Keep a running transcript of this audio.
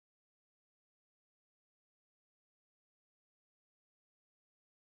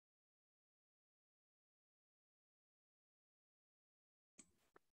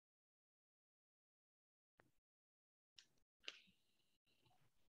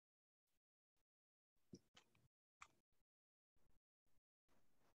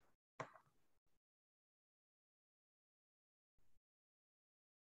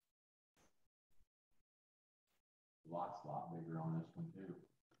Lot's a lot bigger on this one too.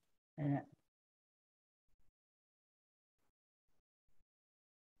 Yeah.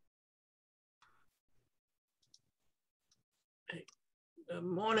 Good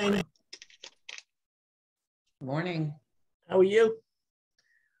morning. Morning. How are you?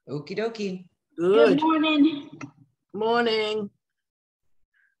 Okie dokie. Good. Good morning. Morning.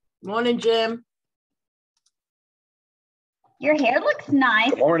 Morning, Jim. Your hair looks nice.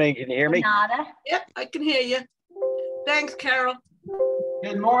 Good morning. Can you hear me? Nada. Yep, I can hear you. Thanks, Carol.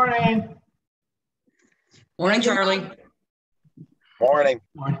 Good morning. Morning, Charlie. Morning.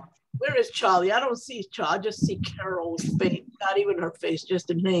 Where is Charlie? I don't see Charlie. I just see Carol's face. Not even her face, just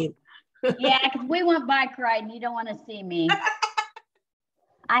a name. Yeah, because we went bike riding. You don't want to see me.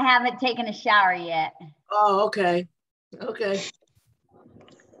 I haven't taken a shower yet. Oh, okay. Okay.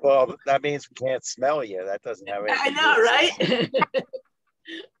 Well, that means we can't smell you. That doesn't have anything. I know, right?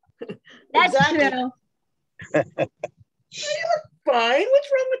 That's Exactly. true. You look fine.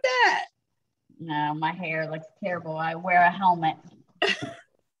 What's wrong with that? No, my hair looks terrible. I wear a helmet.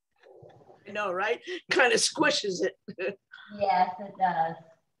 I know, right? Kind of squishes it. Yes, it does.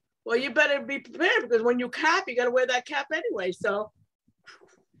 Well, you better be prepared because when you cap, you got to wear that cap anyway. So,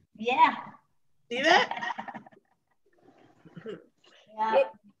 Yeah. see that? Yeah.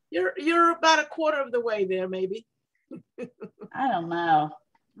 You're about a quarter of the way there, maybe. I don't know.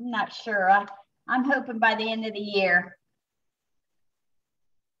 I'm not sure. I'm hoping by the end of the year.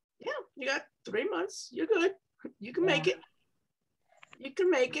 Yeah, you got 3 months. You're good. You can make it. You can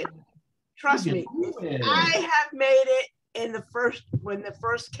make it. Trust me. I have made it when the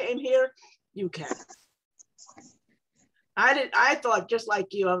first came here. You can. I thought just like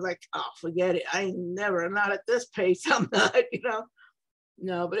you. I was like, oh, forget it. I ain't never, not at this pace. I'm not,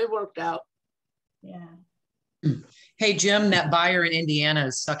 No, but it worked out. Yeah. Hey, Jim, that buyer in Indiana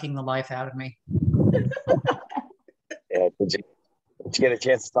is sucking the life out of me. Yeah. Did you get a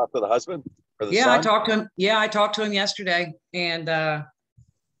chance to talk to the husband or the Yeah, son? I talked to him. Yeah, I talked to him yesterday, and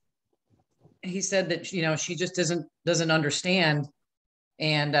he said that she just doesn't understand.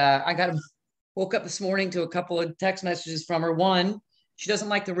 And woke up this morning to a couple of text messages from her. One, she doesn't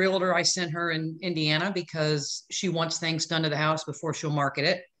like the realtor I sent her in Indiana because she wants things done to the house before she'll market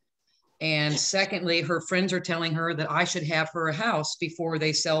it. And secondly, her friends are telling her that I should have her a house before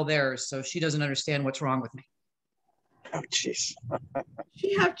they sell theirs. So she doesn't understand what's wrong with me. Oh, jeez.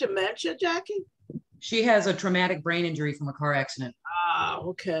 She have dementia, Jackie? She has a traumatic brain injury from a car accident. Ah,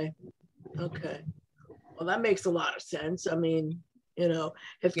 okay. Okay. Well, that makes a lot of sense. I mean,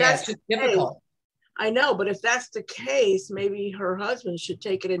 if that's It's just difficult. I know, but if that's the case, maybe her husband should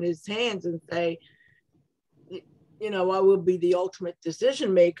take it in his hands and say, I will be the ultimate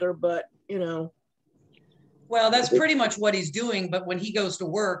decision maker, but, Well, that's pretty much what he's doing. But when he goes to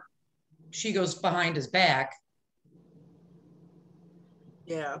work, she goes behind his back.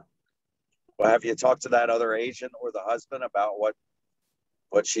 Yeah. Well, have you talked to that other agent or the husband about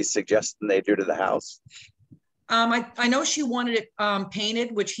what she's suggesting they do to the house? I know she wanted it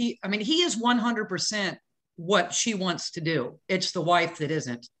painted, which he is 100% what she wants to do. It's the wife that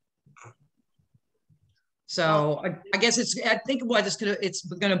isn't. So I guess I think what it's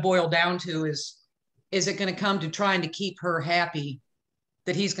gonna boil down to is it gonna come to trying to keep her happy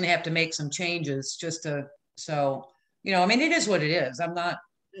that he's gonna have to make some changes it is what it is. I'm not,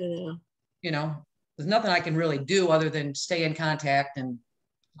 there's nothing I can really do other than stay in contact. And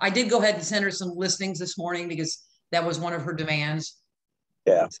I did go ahead and send her some listings this morning because that was one of her demands.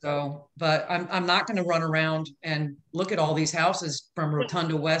 Yeah. So, but I'm not going to run around and look at all these houses from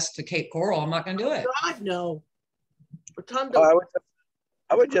Rotunda West to Cape Coral. I'm not going to do it. God, no. Rotunda.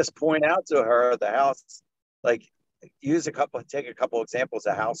 I would just point out to her the house, like take a couple examples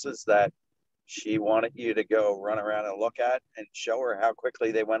of houses that she wanted you to go run around and look at and show her how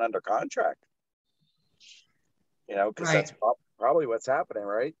quickly they went under contract. Because Right. That's probably what's happening,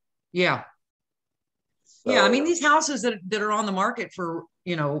 right? Yeah. So, Yeah. I mean, these houses that are on the market for,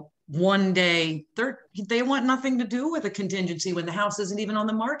 1 day, they want nothing to do with a contingency when the house isn't even on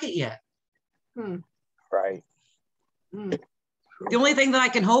the market yet. Right. The only thing that I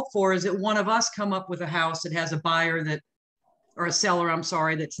can hope for is that one of us come up with a house that has a buyer or a seller, I'm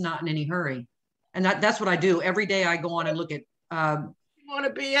sorry, that's not in any hurry. And that's what I do. Every day I go on and look at Want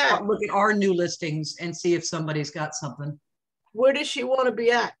to be at? look at our new listings and see if somebody's got something. Where does she want to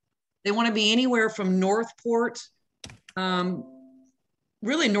be at? They want to be anywhere from Northport,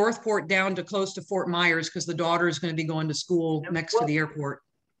 really Northport down to close to Fort Myers because the daughter is going to be going to school next to the airport.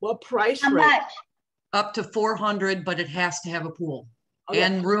 What price How range? much? Up to 400, but it has to have a pool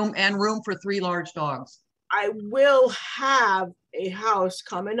and room for 3 large dogs. I will have a house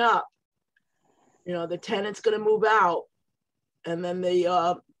coming up You know, the tenant's going to move out, and then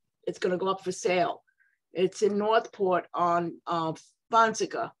it's going to go up for sale. It's in Northport on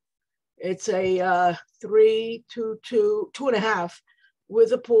Fonseca. It's a 2.5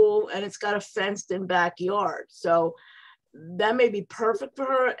 with a pool, and it's got a fenced-in backyard. So that may be perfect for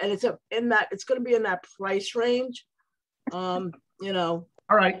her, and it's going to be in that price range. You know.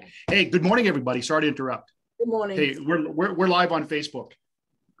 All right. Hey, good morning, everybody. Sorry to interrupt. Good morning. Hey, we're live on Facebook,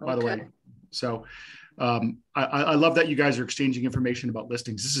 by the way. So I love that you guys are exchanging information about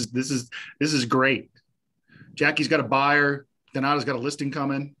listings. This is great. Jackie's got a buyer. Donata's got a listing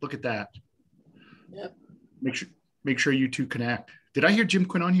coming. Look at that. Yep. Make sure you two connect. Did I hear Jim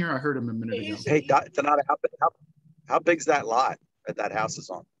Quinn on here? I heard him a minute ago. Hey, Donata, how big's that lot that house is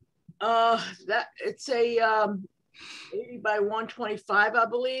on? That it's a 80 by 125, I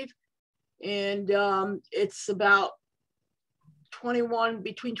believe, and it's about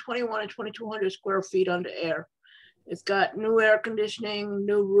between 21 and 2,200 square feet under air. It's got new air conditioning,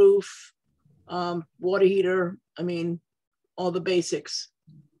 new roof, water heater. I mean, all the basics.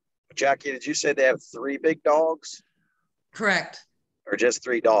 Jackie, did you say they have 3 big dogs? Correct. Or just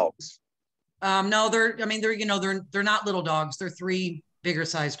 3 dogs? No, they're not little dogs. They're 3 bigger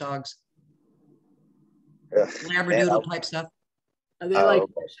sized dogs. Ugh, Labradoodle type stuff. Are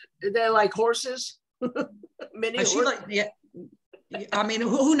they like horses? Mini horses? Yeah. I mean,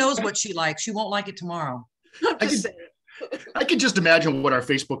 who knows what she likes? She won't like it tomorrow. I can just imagine what our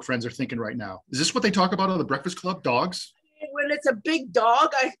Facebook friends are thinking right now. Is this what they talk about on the Breakfast Club? Dogs? When it's a big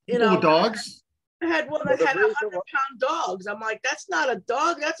dog, dogs. I had one that had 100-pound dogs. I'm like, that's not a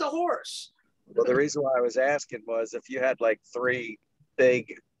dog, that's a horse. Well, the reason why I was asking was if you had like 3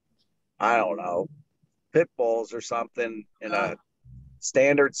 big, I don't know, pit bulls or something in a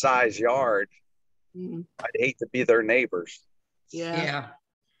standard size yard, I'd hate to be their neighbors. Yeah.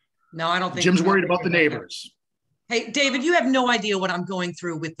 No, I don't think Jim's worried about the neighbors. Hey, David, you have no idea what I'm going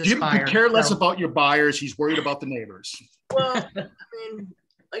through with this Jim buyer. could care less about your buyers. He's worried about the neighbors. Well, I mean,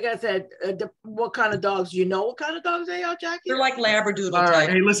 like I said, what kind of dogs? You know what kind of dogs they are, Jackie? They're like Labradoodle All right. type.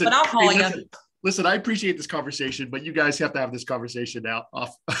 Hey, listen. But I'll call you. Listen, I appreciate this conversation, but you guys have to have this conversation now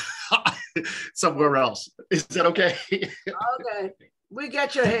off somewhere else. Is that okay? Okay. We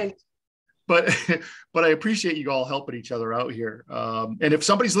get your hint. But I appreciate you all helping each other out here. And if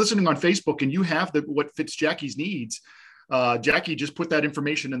somebody's listening on Facebook and you have what fits Jackie's needs, Jackie, just put that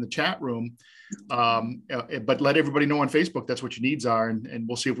information in the chat room. But let everybody know on Facebook that's what your needs are, and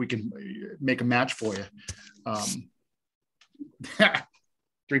we'll see if we can make a match for you.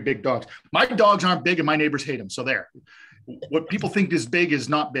 3 big dogs. My dogs aren't big and my neighbors hate them. So there. What people think is big is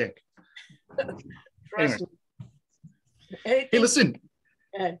not big. Anyway. Hey, listen.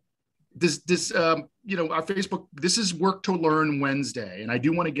 This our Facebook, this is Work to Learn Wednesday, and I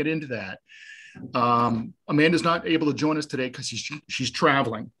do want to get into that. Amanda's not able to join us today because she's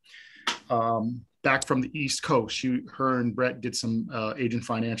traveling back from the East Coast. Her and Brett did some agent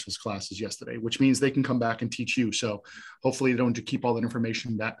financials classes yesterday, which means they can come back and teach you. So hopefully they don't keep all that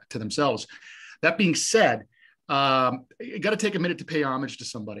information back to themselves. That being said, you got to take a minute to pay homage to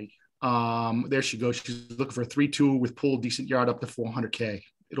somebody. There she goes. She's looking for a 3-2 with pool, decent yard up to 400K.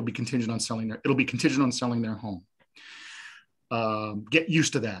 It'll be contingent on selling their home. Get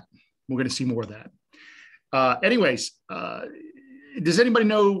used to that. We're going to see more of that. Anyways, does anybody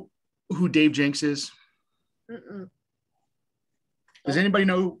know who Dave Jenks is? Does anybody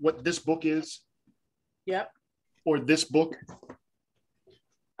know what this book is? Yep. Or this book?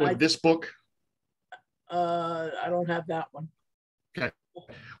 This book? I don't have that one. Okay.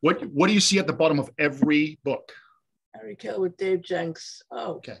 What do you see at the bottom of every book? Harry Keller with Dave Jenks.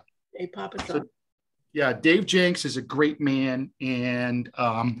 Oh, okay. Dave Papa. So, yeah, Dave Jenks is a great man, and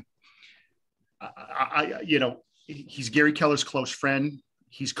he's Gary Keller's close friend.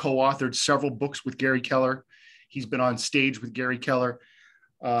 He's co-authored several books with Gary Keller. He's been on stage with Gary Keller.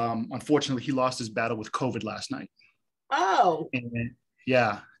 Unfortunately, he lost his battle with COVID last night. Oh, and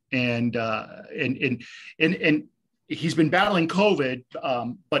he's been battling COVID,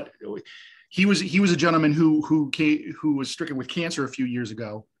 but he was a gentleman who was stricken with cancer a few years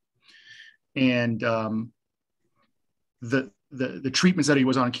ago, and the treatments that he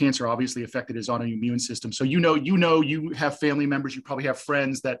was on cancer obviously affected his autoimmune system. So you have family members, you probably have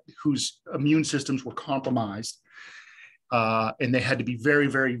friends whose immune systems were compromised, and they had to be very,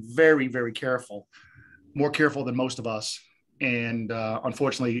 very, very, very careful, more careful than most of us. And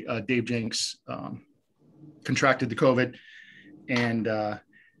unfortunately, Dave Jenks contracted the COVID and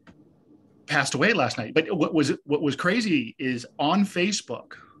passed away last night. But what was crazy is on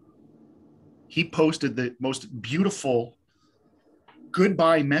Facebook, he posted the most beautiful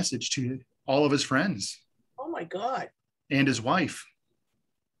goodbye message to all of his friends. Oh my God. And his wife.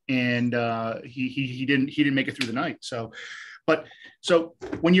 And he didn't make it through the night. So when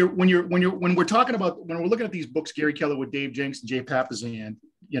we're talking about, when we're looking at these books, Gary Keller with Dave Jenks and Jay Papasan,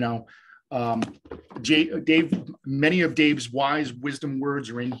 Dave, many of Dave's wise wisdom words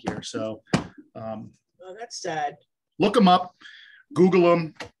are in here. So Oh, that's sad. look them up, Google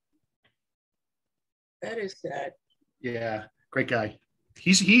them. That is sad. Yeah, great guy.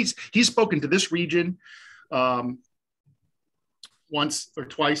 He's spoken to this region once or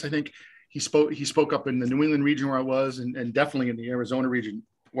twice, I think. He spoke up in the New England region where I was, and definitely in the Arizona region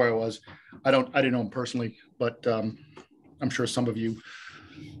where I was. I didn't know him personally, but I'm sure some of you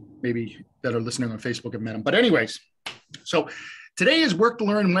maybe that are listening on Facebook have met him. But anyways, so today is Work to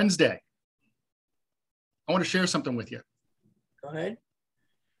Learn Wednesday. I want to share something with you. Go ahead.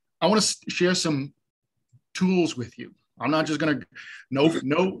 I want to share some tools with you. I'm not just going to,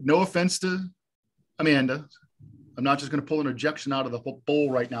 no offense to Amanda. I'm not just going to pull an objection out of the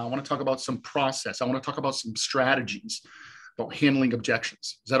bowl right now. I want to talk about some process. I want to talk about some strategies about handling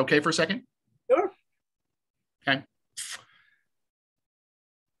objections. Is that okay for a second? Sure. Okay.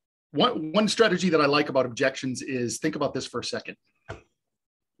 One strategy that I like about objections is, think about this for a second.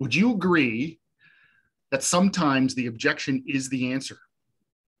 Would you agree that sometimes the objection is the answer?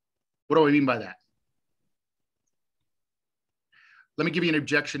 What do I mean by that? Let me give you an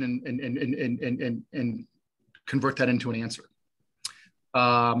objection and convert that into an answer.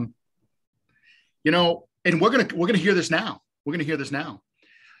 And we're gonna hear this now. We're gonna hear this now.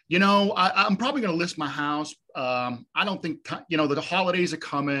 I'm probably gonna list my house. I don't think the holidays are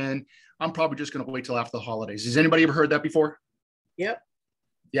coming. I'm probably just gonna wait till after the holidays. Has anybody ever heard that before? Yep.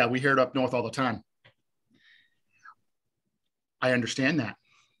 Yeah, we hear it up north all the time. I understand that,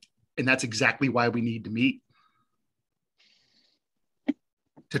 and that's exactly why we need to meet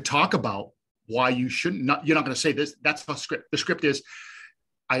to talk about why you shouldn't. You're not going to say this. That's the script. The script is,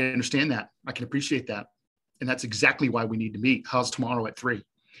 I understand that. I can appreciate that. And that's exactly why we need to meet. How's tomorrow at 3?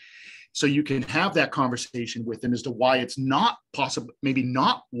 So you can have that conversation with them as to why it's not possible, maybe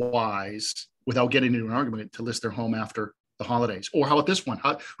not wise, without getting into an argument, to list their home after the holidays. Or how about this one?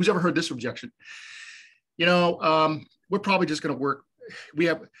 Who's ever heard this objection? We're probably just going to work. We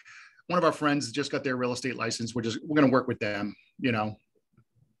have one of our friends just got their real estate license. We're going to work with them,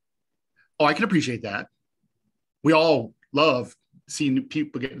 Oh, I can appreciate that. We all love seeing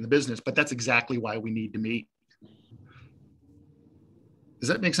people get in the business, but that's exactly why we need to meet. Does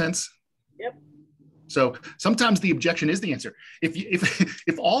that make sense? Yep. So sometimes the objection is the answer.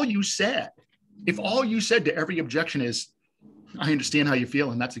 If all you said to every objection is, I understand how you feel,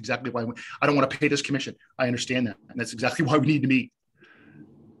 and that's exactly why I don't want to pay this commission. I understand that, and that's exactly why we need to meet.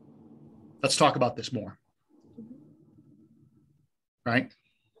 Let's talk about this more. Right?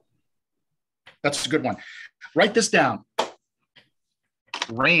 That's a good one. Write this down.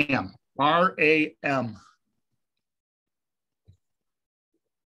 RAM, R-A-M.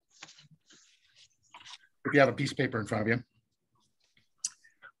 If you have a piece of paper in front of you.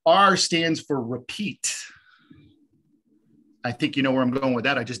 R stands for repeat. I think you know where I'm going with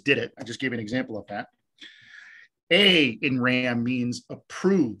that. I just did it. I just gave an example of that. A in RAM means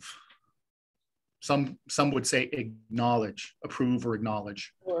approve. Some would say acknowledge, approve or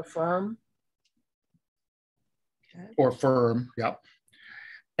acknowledge. Or affirm. Okay. Or affirm, yep.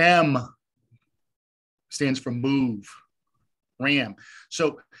 M stands for move, RAM.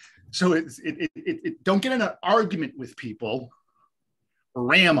 So don't get in an argument with people,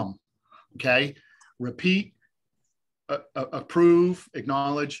 ram them, okay? Repeat, approve,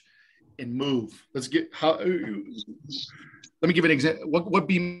 acknowledge, and move. Let me give an example. What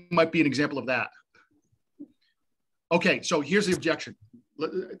might be an example of that? Okay, so here's the objection.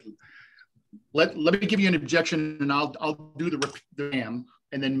 Let me give you an objection, and I'll do the RAM,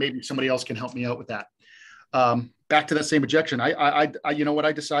 and then maybe somebody else can help me out with that. Back to that same objection. I you know what?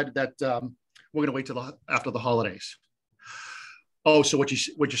 I decided that we're going to wait till after the holidays. Oh, so what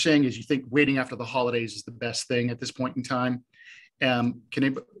you're saying is you think waiting after the holidays is the best thing at this point in time?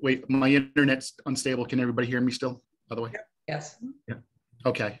 Wait, my internet's unstable. Can everybody hear me still, by the way? Yes. Yeah.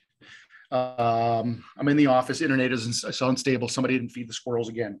 Okay. I'm in the office. Internet is unstable. Somebody didn't feed the squirrels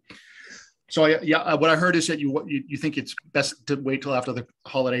again. So what I heard is that you think it's best to wait till after the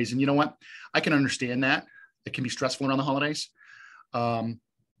holidays. And you know what? I can understand that. It can be stressful around the holidays. Other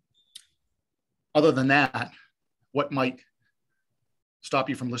than that, what might stop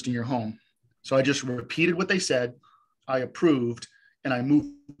you from listing your home? So I just repeated what they said. I approved, and I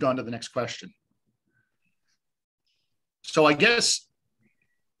moved on to the next question. So I guess,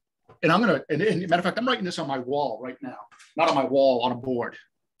 and matter of fact, I'm writing this on my wall right now, not on my wall, on a board.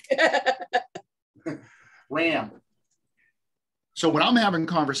 RAM. So when I'm having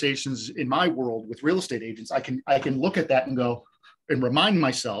conversations in my world with real estate agents, I can look at that and go and remind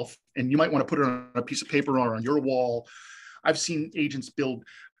myself, and you might want to put it on a piece of paper or on your wall. I've seen agents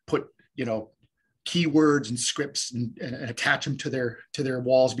put, keywords and scripts and attach them to their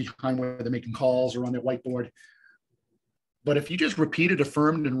walls behind where they're making calls or on their whiteboard. But if you just repeated,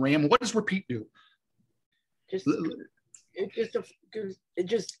 affirmed, and RAM, what does repeat do? You're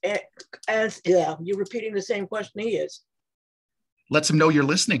repeating the same question he is. Lets them know you're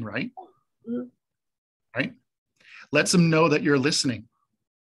listening, right? Mm-hmm. Right? Lets them know that you're listening.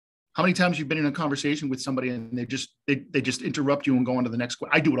 How many times you've been in a conversation with somebody and they just interrupt you and go on to the next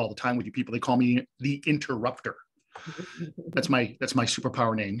question? I do it all the time with you people. They call me the interrupter. That's my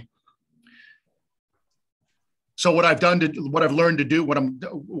superpower name. So what I've learned to do, what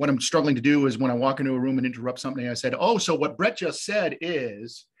I'm struggling to do is when I walk into a room and interrupt something, I said, "Oh, so what Brett just said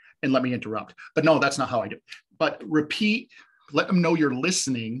is," and let me interrupt. But no, that's not how I do it. But repeat, let them know you're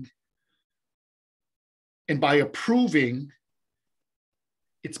listening. And by approving,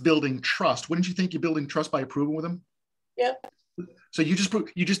 it's building trust. Wouldn't you think you're building trust by approving with them? Yeah. So you just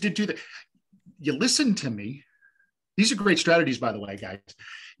did that. You listened to me. These are great strategies, by the way, guys.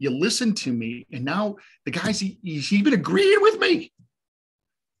 You listened to me, and now the guy's he's even agreeing with me.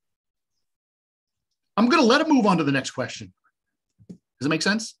 I'm going to let him move on to the next question. Does it make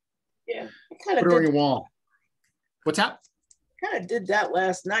sense? Yeah. Put it on your wall. What's that? Kind of did that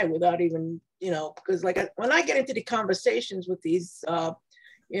last night without even, because when I get into the conversations with these,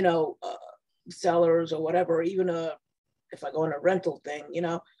 sellers or whatever, even if I go on a rental thing,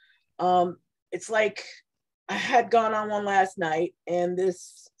 it's like I had gone on one last night and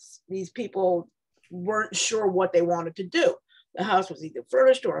these people weren't sure what they wanted to do. The house was either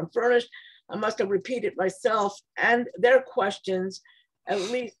furnished or unfurnished. I must have repeated myself and their questions at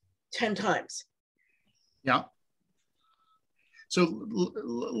least 10 times. Yeah. So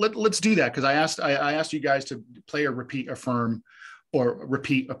let's do that, because I asked you guys to play a repeat, affirm, or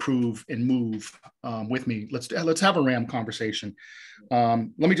repeat, approve, and move with me. Let's have a RAM conversation.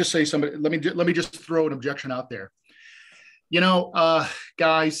 Let me just say something. Let me just throw an objection out there.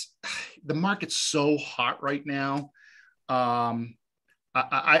 Guys, the market's so hot right now.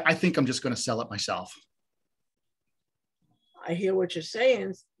 I think I'm just going to sell it myself. I hear what you're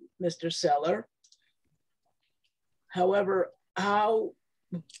saying, Mr. Seller. However,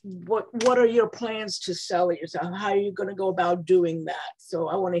 what are your plans to sell it yourself? How are you going to go about doing that? So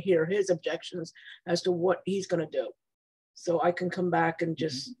I want to hear his objections as to what he's going to do, so I can come back and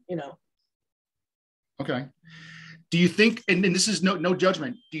just, Okay. Do you think, and this is no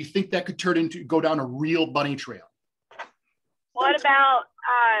judgment, do you think that could go down a real bunny trail? What about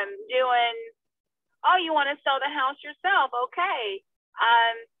doing, oh, you want to sell the house yourself? Okay.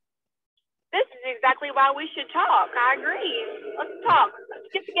 This is exactly why we should talk. I agree. Let's talk. Let's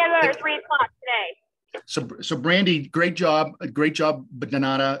get together at 3 o'clock today. So Brandy, great job,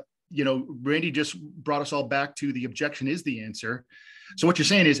 Donata. Brandy just brought us all back to the objection is the answer. So what you're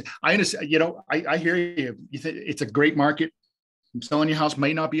saying is, I understand. I hear you. You think it's a great market. Selling your house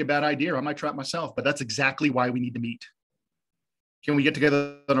may not be a bad idea. I might try it myself, but that's exactly why we need to meet. Can we get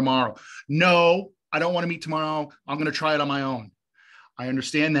together tomorrow? No, I don't want to meet tomorrow. I'm going to try it on my own. I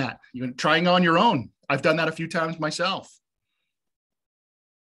understand that. You're trying on your own. I've done that a few times myself.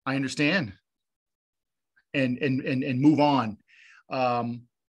 I understand. And move on. And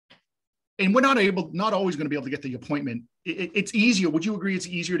we're not always going to be able to get the appointment. It's easier. Would you agree it's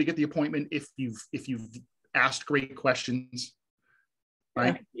easier to get the appointment if you've asked great questions?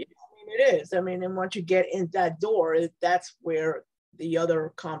 Right? Yeah, it is. And once you get in that door, that's where the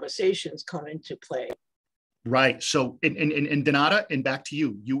other conversations come into play. Right. So, and Donata, and back to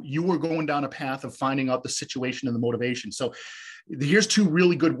you. You were going down a path of finding out the situation and the motivation. So, here's 2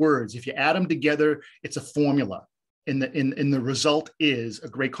 really good words. If you add them together, it's a formula, and the result is a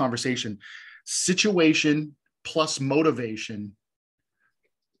great conversation. Situation plus motivation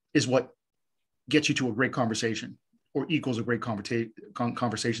is what gets you to a great conversation, or equals a great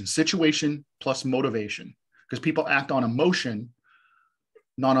conversation. Situation plus motivation, because people act on emotion,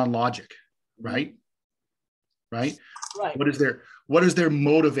 not on logic. Right. Right. What is their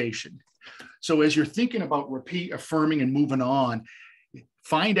motivation? So as you're thinking about repeat, affirming, and moving on,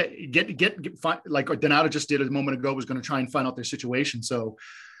 find like Donata just did a moment ago, was going to try and find out their situation. So,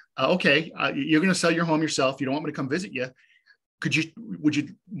 you're going to sell your home yourself. You don't want me to come visit you.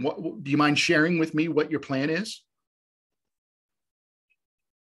 Do you mind sharing with me what your plan is?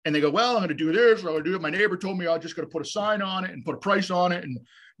 And they go, well, I'm going to do this. I'm going to do it. My neighbor told me I'm just going to put a sign on it and put a price on it and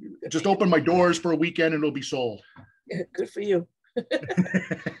just open my doors for a weekend and it'll be sold. Good for you.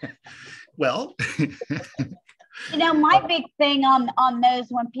 Well, You know, my big thing on those,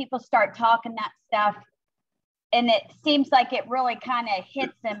 when people start talking that stuff, and it seems like it really kind of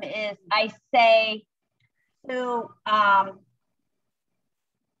hits them, is I say, so I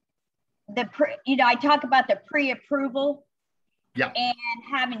talk about the pre-approval. Yeah. And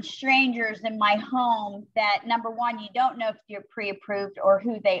having strangers in my home that, number one, you don't know if you're pre-approved or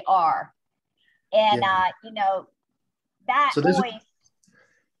who they are. And, that always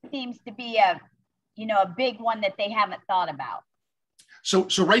seems to be a big one that they haven't thought about. So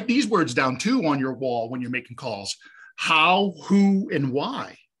write these words down too on your wall when you're making calls: how, who, and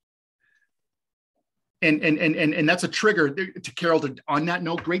why. And that's a trigger to Carol. On that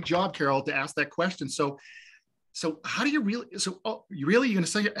note, great job, Carol, to ask that question. So how do you really? You're going to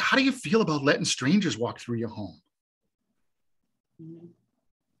say, how do you feel about letting strangers walk through your home? Mm-hmm.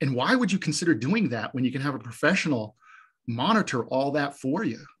 And why would you consider doing that when you can have a professional monitor all that for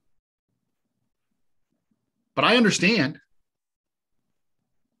you? But I understand.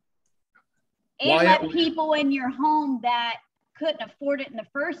 And let people in your home that couldn't afford it in the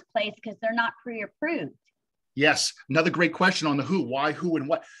first place because they're not pre-approved. Yes. Another great question on the who, why, who, and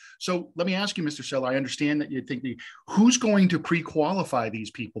what. So let me ask you, Mr. Seller, I understand that you think who's going to pre-qualify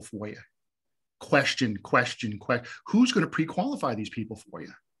these people for you? Question. Who's going to pre-qualify these people for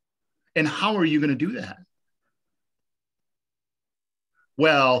you? And how are you going to do that?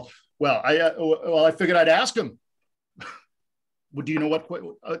 Well, I figured I'd ask them. Well, do you know what?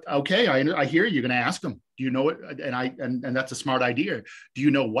 Okay, I hear you're going to ask them. Do you know it? And that's a smart idea. Do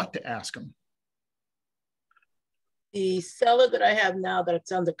you know what to ask them? The seller that I have now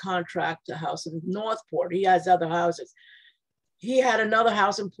that's under contract, a house in Northport, he has other houses. He had another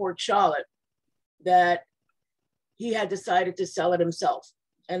house in Port Charlotte that he had decided to sell it himself.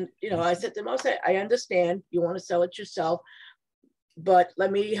 And, I said to him, I understand you want to sell it yourself, but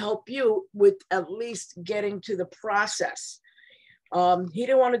let me help you with at least getting to the process. He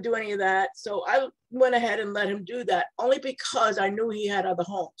didn't want to do any of that. So I went ahead and let him do that, only because I knew he had other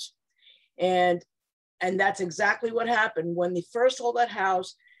homes. And that's exactly what happened. When he first sold that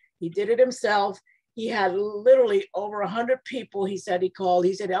house, he did it himself. He had literally over 100 people, he said, he called.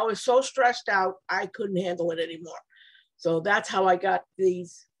 He said, I was so stressed out, I couldn't handle it anymore. So that's how I got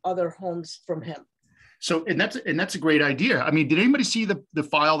these other homes from him. So, and that's a great idea. I mean, did anybody see the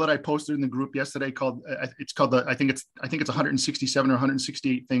file that I posted in the group yesterday called, I think it's 167 or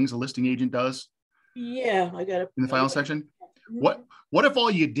 168 things a listing agent does? Yeah, I got it. In the file section. What if all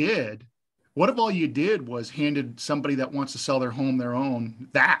you did was handed somebody that wants to sell their home their own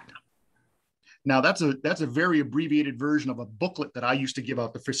that? Now that's a very abbreviated version of a booklet that I used to give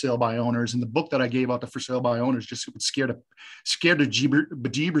out to for sale by owners. And the book that I gave out to for sale by owners just would scare the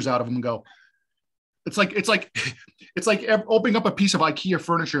bejeebers out of them and go, it's like opening up a piece of IKEA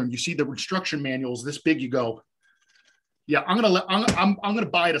furniture and you see the instruction manuals this big. You go, yeah, I'm gonna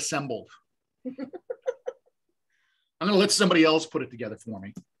buy it assembled. I'm gonna let somebody else put it together for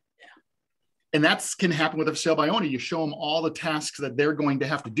me. And that can happen with a sale by owner. You show them all the tasks that they're going to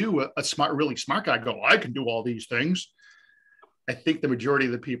have to do. A really smart guy go, I can do all these things. I think the majority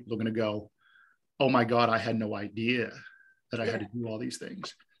of the people are going to go, oh my God, I had no idea that I had to do all these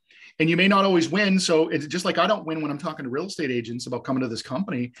things. And you may not always win. So it's just like I don't win when I'm talking to real estate agents about coming to this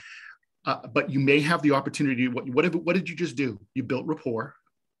company. But you may have the opportunity. What did you just do? You built rapport.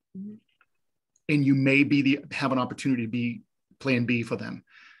 Mm-hmm. And you may have an opportunity to be plan B for them.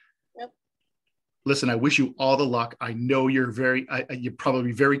 Listen, I wish you all the luck. I know you're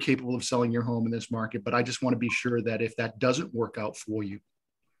probably very capable of selling your home in this market, but I just want to be sure that if that doesn't work out for you,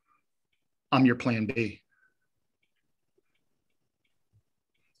 I'm your plan B.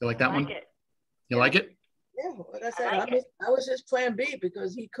 You like that one? You like it? Yeah, like I said, I was his plan B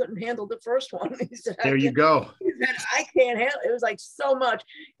because he couldn't handle the first one. He said, there you go. He said, I can't handle it. It was like so much.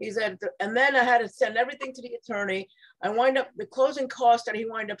 He said, and then I had to send everything to the attorney. The closing costs that he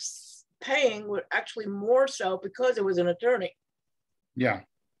wound up paying were actually more so because it was an attorney. Yeah,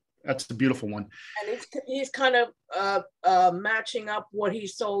 that's the beautiful one. And he's kind of matching up what he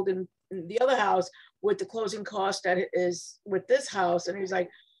sold in the other house with the closing cost that is with this house. And he's like,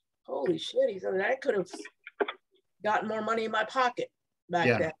 holy shit. He said, I could have gotten more money in my pocket back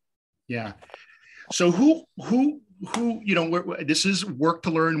then. Yeah. So who, this is Work to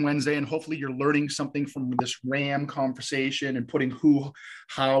Learn Wednesday, and hopefully you're learning something from this RAM conversation and putting who,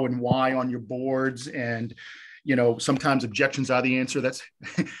 how, and why on your boards. And, sometimes objections are the answer. That's,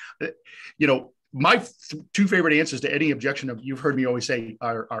 my two favorite answers to any objection you've heard me always say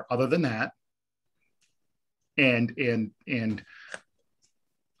are other than that. And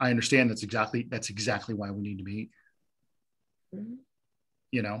I understand that's exactly why we need to meet,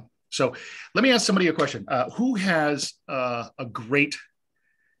 So let me ask somebody a question. Who has a great,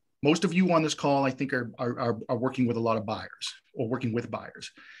 most of you on this call, I think are working with a lot of buyers or working with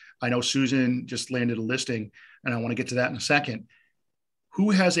buyers. I know Susan just landed a listing and I want to get to that in a second.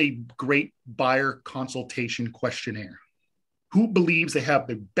 Who has a great buyer consultation questionnaire? Who believes they have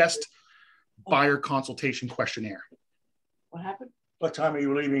the best buyer consultation questionnaire? What happened? What time are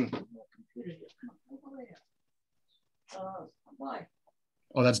you leaving?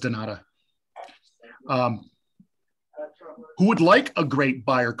 Oh, that's Donata. Who would like a great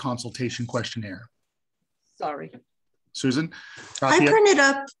buyer consultation questionnaire? Sorry. Susan? I printed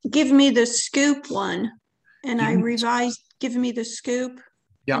up Give Me the Scoop one, and I revised Give Me the Scoop.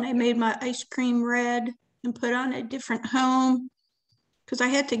 Yeah. And I made my ice cream red and put on a different home because I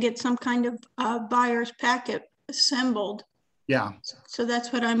had to get some kind of buyer's packet assembled. Yeah. So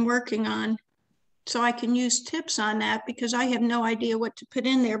that's what I'm working on. So I can use tips on that because I have no idea what to put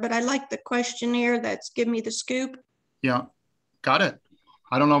in there, but I like the questionnaire that's Give Me the Scoop. Yeah, got it.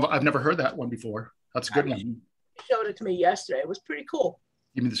 I don't know. I've never heard that one before. That's a good one. You showed it to me yesterday. It was pretty cool.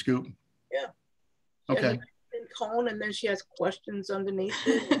 Give Me the Scoop. Yeah. Okay. Cone, and then she has questions underneath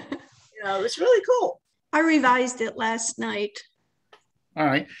it. You know, it's really cool. I revised it last night. All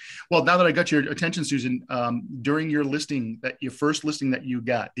right. Well, now that I got your attention, Susan, during your listing, your first listing that you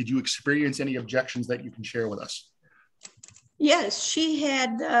got, did you experience any objections that you can share with us? Yes, she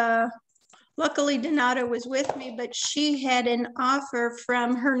had, luckily Donata was with me, but she had an offer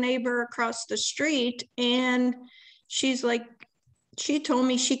from her neighbor across the street. And she's like, she told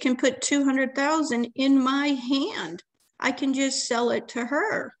me she can put 200,000 in my hand. I can just sell it to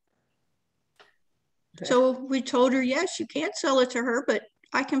her. Okay. So we told her, yes, you can't sell it to her, but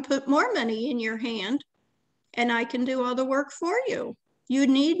I can put more money in your hand and I can do all the work for you. You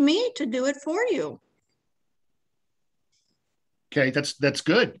need me to do it for you. Okay, that's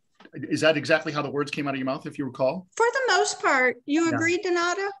good. Is that exactly how the words came out of your mouth, if you recall? For the most part. You agreed,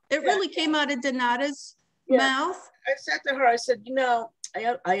 Donata? It really came out of Donata's mouth. I said to her, I said, you know,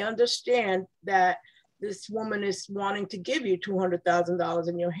 I understand that this woman is wanting to give you $200,000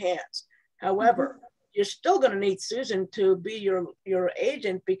 in your hands. However, you're still going to need Susan to be your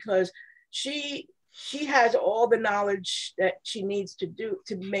agent because she has all the knowledge that she needs to do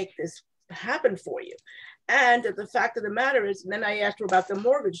to make this happen for you. And the fact of the matter is, and then I asked her about the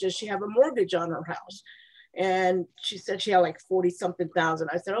mortgage. Does she have a mortgage on her house? And she said she had like 40-something thousand.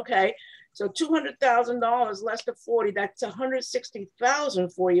 I said, okay, so $200,000 less than 40, that's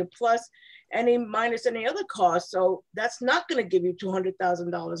 160,000 for you, plus minus any other cost. So that's not going to give you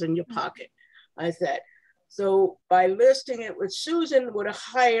 $200,000 in your pocket. I said, so by listing it with Susan with a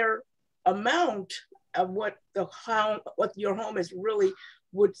higher amount of what your home is really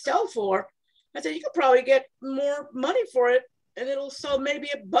would sell for, I said, you could probably get more money for it and it'll sell maybe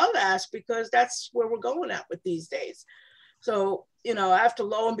above ask because that's where we're going at with these days. So, you know, after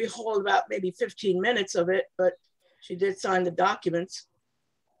lo and behold, about maybe 15 minutes of it, but she did sign the documents.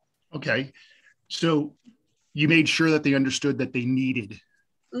 Okay. So you made sure that they understood that they needed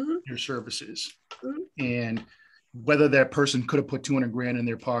your services, and whether that person could have put 200 grand in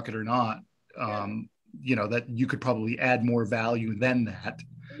their pocket or not, you know, that you could probably add more value than that,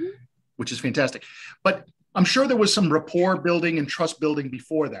 which is fantastic. But I'm sure there was some rapport building and trust building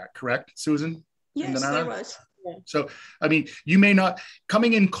before that, correct, Susan? Yes, there was. So, I mean, you may not,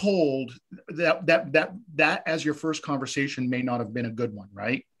 coming in cold, that as your first conversation may not have been a good one,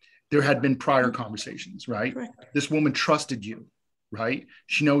 right? There had been prior conversations, right? This woman trusted you, right?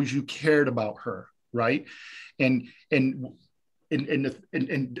 She knows you cared about her, right? And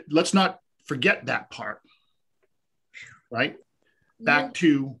let's not forget that part, right? Back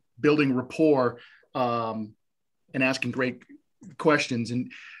to building rapport and asking great questions.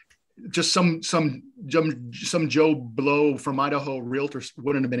 And just some Joe Blow from Idaho realtors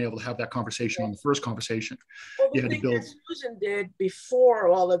wouldn't have been able to have that conversation on the first conversation. Well, the thing that Susan did before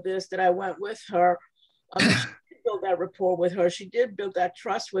all of this, that I went with her, she did build that rapport with her. She did build that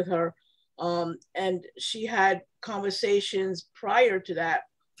trust with her. And she had conversations prior to that,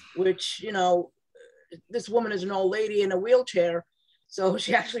 which, you know, this woman is an old lady in a wheelchair. So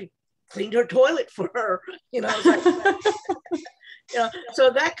she actually cleaned her toilet for her, you know. Like, you know, so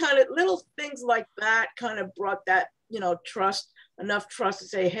that kind of little things like that kind of brought that, you know, enough trust to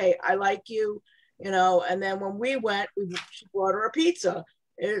say, hey, I like you, you know. And then when we went, she brought her a pizza.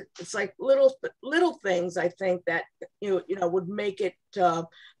 It's like little things, I think, that, you know, would make it,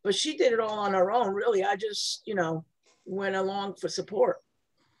 but she did it all on her own, really. I just, you know, went along for support.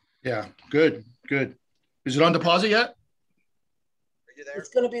 Yeah, good. Is it on deposit yet? It's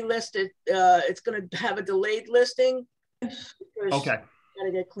going to be listed. It's going to have a delayed listing. Okay.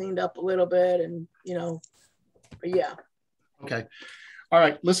 Gotta get cleaned up a little bit, and but yeah. Okay. All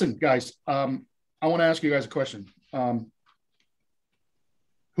right. Listen, guys. I want to ask you guys a question.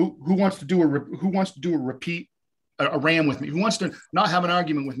 Who wants to do a repeat a ram with me? Who wants to not have an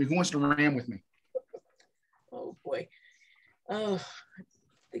argument with me? Who wants to ram with me? Oh boy. Oh, I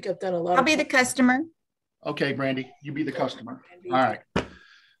think I've done a lot. I'll be the customer. Okay, Brandy, you be the customer. All right.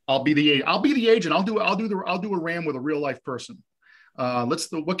 I'll be the agent. I'll do a ram with a real life person.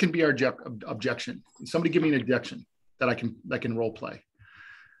 What can be our objection? Somebody give me an objection that I can role play.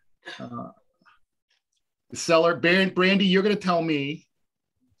 The seller, Brandy, you're going to tell me,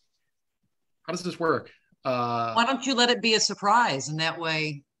 how does this work? Why don't you let it be a surprise, and that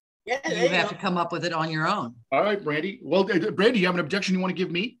way you have to come up with it on your own. All right, Brandy. Well, Brandy, you have an objection you want to give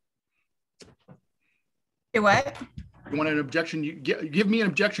me? Do what? You want an objection? You give me an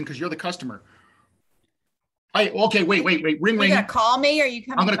objection because you're the customer. Okay, wait. Ring. You gonna call me, or you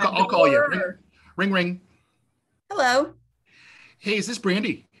coming? I'll call you. Ring. Hello. Hey, is this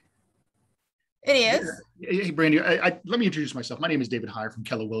Brandy? It is. Hey, Brandy. Let me introduce myself. My name is David Hyre from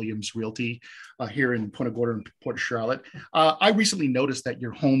Keller Williams Realty here in Punta Gorda and Port Charlotte. I recently noticed that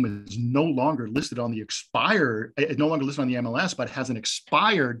your home is no longer listed on the MLS, but has an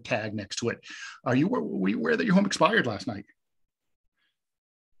expired tag next to it. Were you aware that your home expired last night?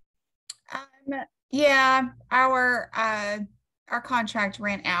 Yeah, our contract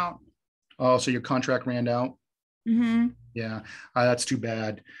ran out. Oh, so your contract ran out? Mm-hmm. Yeah, that's too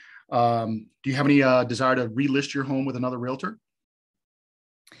bad. Do you have any desire to relist your home with another realtor?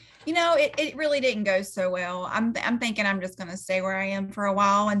 It really didn't go so well. I'm thinking I'm just going to stay where I am for a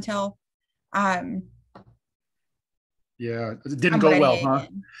while until yeah, it didn't go well, huh?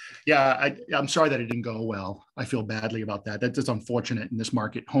 Yeah, I'm sorry that it didn't go well. I feel badly about that. That's unfortunate in this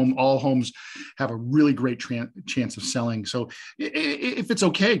market. All homes have a really great chance of selling. So if it's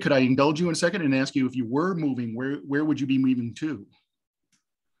okay, could I indulge you in a second and ask you, if you were moving, where would you be moving to?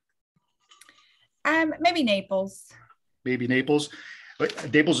 Maybe Naples. Maybe Naples.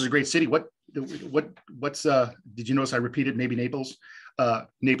 Naples is a great city. What's did you notice I repeated maybe Naples?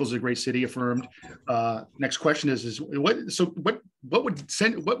 Naples is a great city, affirmed. Next question is what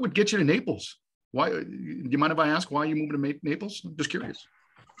would get you to Naples? Why? Do you mind if I ask why you moving to Naples? I'm just curious.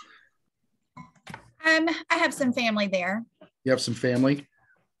 I have some family there. You have some family?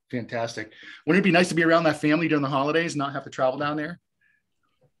 Fantastic. Wouldn't it be nice to be around that family during the holidays and not have to travel down there?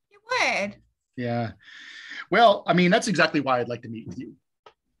 It would. Yeah. Well, I mean, that's exactly why I'd like to meet with you.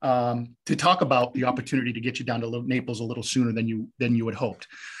 To talk about the opportunity to get you down to Naples a little sooner than you had hoped.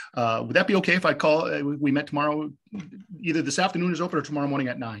 Would that be okay if I call? We met tomorrow, either this afternoon is open or tomorrow morning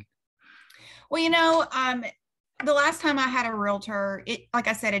at 9. Well, the last time I had a realtor, like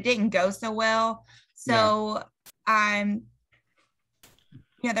I said, it didn't go so well. So, there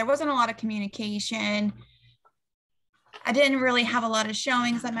wasn't a lot of communication. I didn't really have a lot of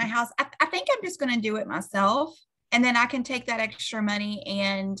showings at my house. I think I'm just going to do it myself. And then I can take that extra money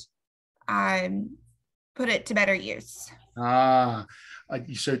and put it to better use. So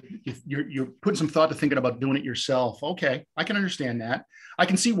if you're putting some thought to thinking about doing it yourself. Okay, I can understand that. I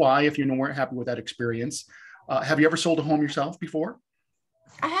can see why if you weren't happy with that experience. Have you ever sold a home yourself before?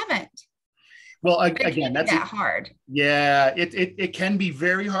 I haven't. Well, again, that's that hard. Yeah, it can be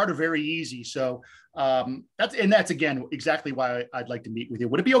very hard or very easy. So that's again exactly why I'd like to meet with you.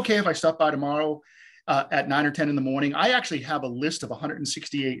 Would it be okay if I stop by tomorrow at 9 or 10 in the morning? I actually have a list of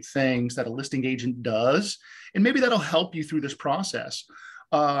 168 things that a listing agent does, and maybe that'll help you through this process.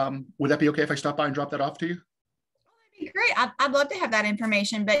 Would that be okay if I stop by and drop that off to you? That'd be great. I'd love to have that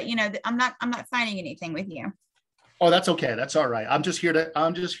information, but I'm not signing anything with you. Oh, that's okay. That's all right. I'm just here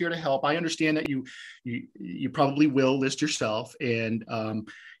to help. I understand that you probably will list yourself. And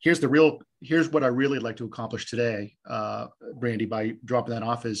here's what I really like to accomplish today, Brandy, by dropping that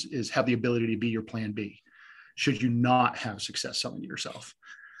off is have the ability to be your plan B, should you not have success selling it yourself.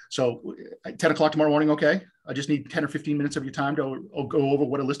 So 10 o'clock tomorrow morning, okay? I just need 10 or 15 minutes of your time to go over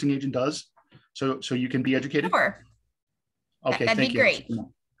what a listing agent does so you can be educated. Sure. Okay, that'd thank be you. Great.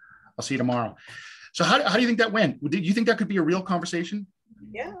 I'll see you tomorrow. So how do you think that went? Do you think that could be a real conversation?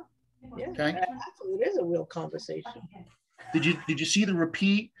 Yeah. Okay. Absolutely, it is a real conversation. Did you see the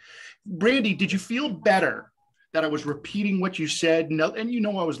repeat? Brandy, did you feel better that I was repeating what you said? No, and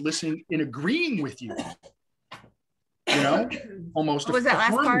I was listening and agreeing with you. Almost. What was that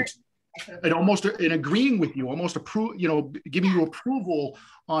last part? And almost in agreeing with you, almost giving you approval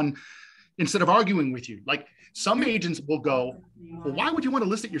on instead of arguing with you. Like some agents will go, well, why would you want to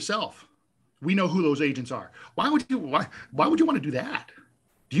list it yourself? We know who those agents are. Why would you want to do that?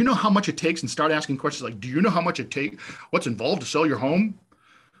 Do you know how much it takes? And start asking questions like, do you know how much it takes? What's involved to sell your home?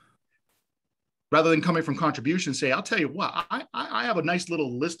 Rather than coming from contribution, say, I'll tell you what, I have a nice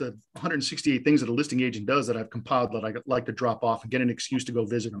little list of 168 things that a listing agent does that I've compiled that I like to drop off and get an excuse to go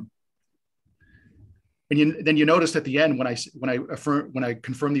visit them. And then you notice at the end, when I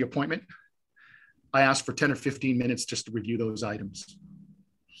confirm the appointment, I ask for 10 or 15 minutes just to review those items.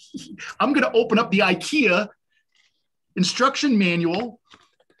 I'm going to open up the IKEA instruction manual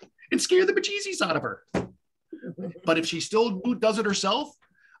and scare the bejesus out of her. But if she still does it herself,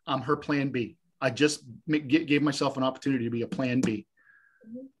 I'm her plan B. I just gave myself an opportunity to be a plan B.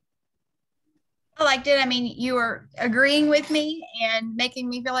 I liked it. I mean, you were agreeing with me and making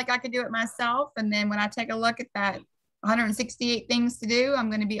me feel like I could do it myself. And then when I take a look at that 168 things to do, I'm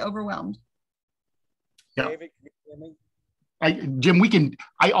going to be overwhelmed. Yeah. David, can you hear me? Jim,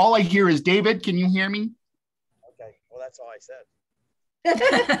 all I hear is, David, can you hear me? Okay, well, that's all I said.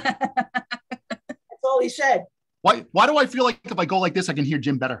 That's all he said. Why do I feel like if I go like this, I can hear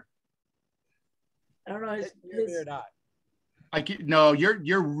Jim better? I don't know. You're not. No,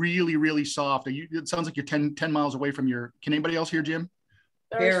 you're really, really soft. It sounds like you're 10 miles away from your, can anybody else hear Jim?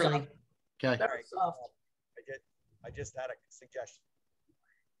 Barely. Okay. Very soft. I just had a suggestion.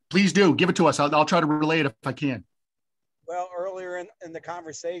 Please do, give it to us. I'll try to relay it if I can. Well, earlier in the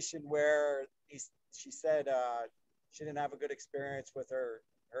conversation where she said she didn't have a good experience with her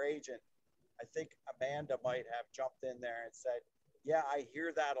agent, I think Amanda might have jumped in there and said, yeah, I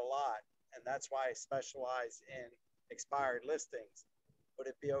hear that a lot. And that's why I specialize in expired listings. Would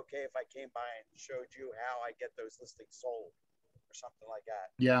it be okay if I came by and showed you how I get those listings sold or something like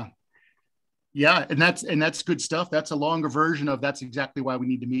that? Yeah. Yeah. And that's good stuff. That's a longer version of that's exactly why we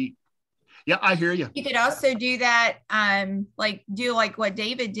need to meet. Yeah, I hear you. You could also do that, like what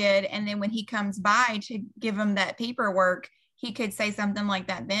David did. And then when he comes by to give him that paperwork, he could say something like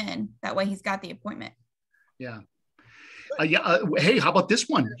that then. That way he's got the appointment. Yeah. Hey, how about this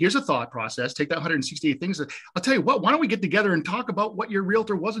one? Here's a thought process. Take that 168 things. I'll tell you what, why don't we get together and talk about what your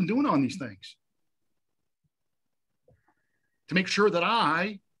realtor wasn't doing on these things? To make sure that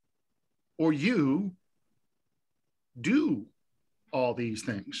I or you do all these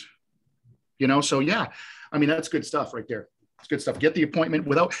things. You know, so yeah, I mean, that's good stuff right there. It's good stuff. Get the appointment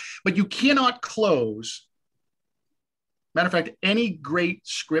but you cannot close. Matter of fact, any great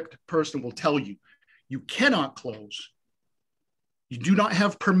script person will tell you, you cannot close. You do not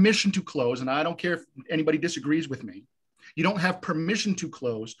have permission to close. And I don't care if anybody disagrees with me. You don't have permission to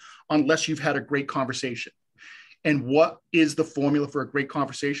close unless you've had a great conversation. And what is the formula for a great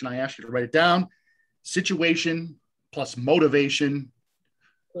conversation? I ask you to write it down. Situation plus motivation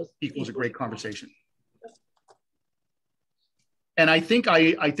equals a great conversation. And I think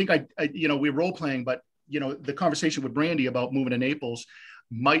we're role playing, but the conversation with Brandy about moving to Naples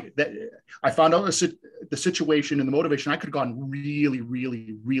I found out the situation and the motivation. I could have gone really,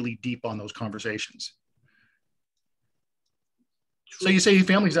 really, really deep on those conversations. So you say your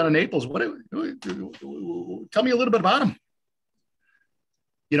family's out of Naples. Tell me a little bit about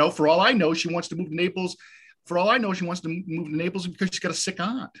them. For all I know, she wants to move to Naples. For all I know, she wants to move to Naples because she's got a sick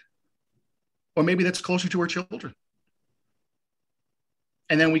aunt. Or maybe that's closer to her children.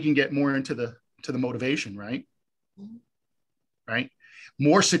 And then we can get more into the motivation, right? Right?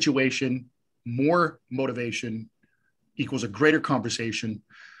 More situation, more motivation equals a greater conversation.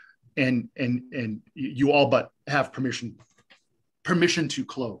 And you all but have permission to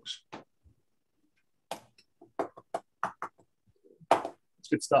close. It's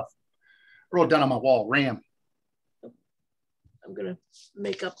good stuff. I wrote down on my wall, RAM. I'm going to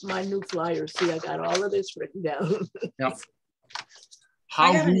make up my new flyer. See, I got all of this written down. Yep.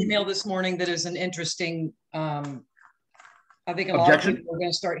 I got an email this morning that is an interesting, I think a lot of people are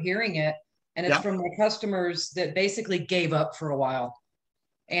going to start hearing it. And it's from my customers that basically gave up for a while.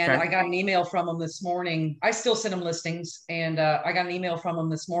 And I got an email from them this morning. I still send them listings. And I got an email from them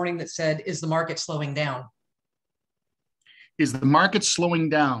this morning that said, is the market slowing down? Is the market slowing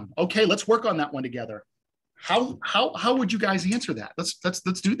down? Okay, let's work on that one together. How would you guys answer that?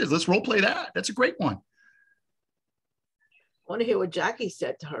 Let's do this. Let's role play that. That's a great one. I want to hear what Jackie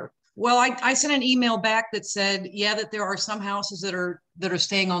said to her. Well, I sent an email back that said, yeah, that there are some houses that are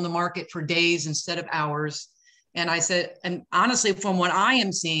staying on the market for days instead of hours. And I said, and honestly, from what I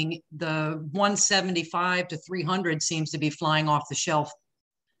am seeing, the 175 to 300 seems to be flying off the shelf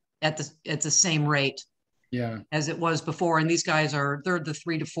at the same rate as it was before. And these guys they're the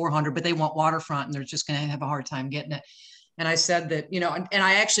 300 to 400, but they want waterfront and they're just going to have a hard time getting it. And I said that, and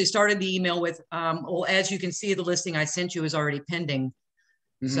I actually started the email with, well, as you can see, the listing I sent you is already pending.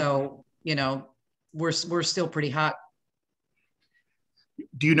 Mm-hmm. So, we're still pretty hot.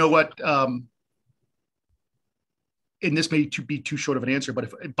 Do you know what, and this may be too short of an answer, but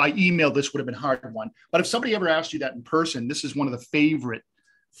if by email, this would have been a hard one. But if somebody ever asked you that in person, this is one of the favorite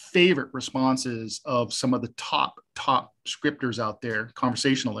responses of some of the top scripters out there,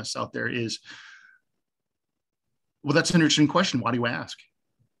 conversationalists out there is, well, that's an interesting question. Why do you ask?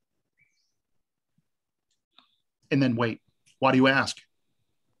 And then wait, why do you ask?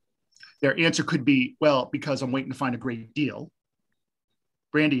 Their answer could be, well, because I'm waiting to find a great deal.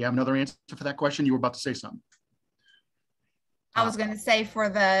 Brandy, you have another answer for that question? You were about to say something. I was going to say for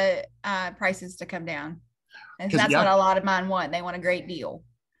the prices to come down. And that's yeah. what a lot of mine want. They want a great deal.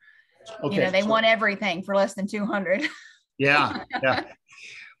 Okay, you know, they want everything for less than 200. Yeah.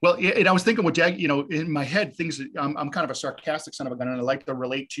 Well, and I was thinking with Jag, you know, in my head, things, I'm kind of a sarcastic son of a gun, and I like to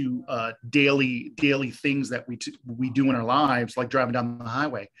relate to daily things that we do in our lives, like driving down the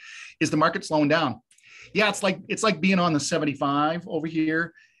highway. Is the market slowing down? Yeah, it's like being on the 75 over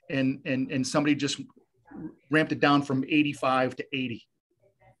here, and somebody just ramped it down from 85 to 80.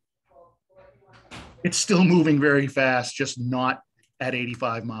 It's still moving very fast, just not at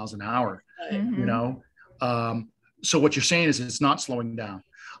 85 miles an hour. Mm-hmm. You know, so what you're saying is it's not slowing down.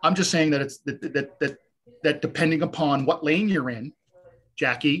 I'm just saying that it's that depending upon what lane you're in,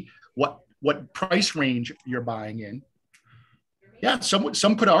 Jackie, what price range you're buying in. Yeah,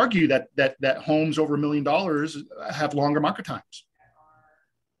 some could argue that homes over $1 million have longer market times.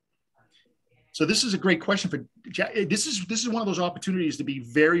 So this is a great question for this is one of those opportunities to be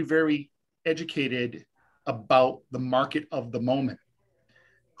very, very educated about the market of the moment.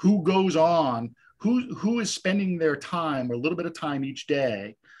 Who goes on, who is spending their time or a little bit of time each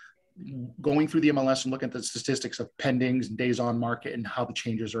day going through the MLS and looking at the statistics of pendings and days on market and how the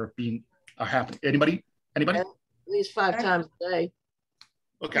changes are happening. Anybody? At least 5 times a day.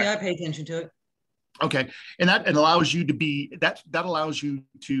 Okay. Yeah, I pay attention to it. Okay. And that allows you to be, that allows you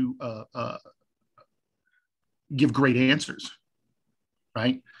to give great answers,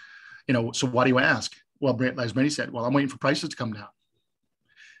 right? You know, so why do you ask? Well, as Brandy said, well, I'm waiting for prices to come down.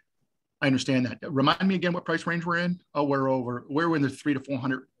 I understand that. Remind me again what price range we're in. Oh, we're in the $300,000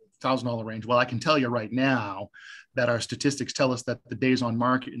 to $400,000 range. Well, I can tell you right now that our statistics tell us that the days on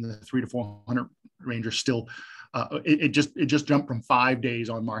market in the 300 to 400 range are still, it just jumped from 5 days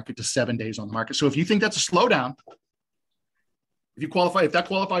on market to 7 days on the market. So if you think that's a slowdown, if that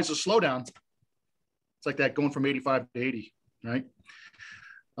qualifies as a slowdown, it's like that going from 85 to 80, right?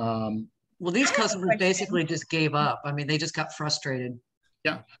 Well, these customers basically just gave up. I mean, they just got frustrated.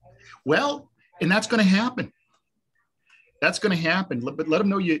 Yeah. Well, and that's going to happen. That's going to happen. But let them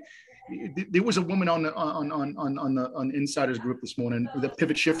know there was a woman on the Insiders group this morning, the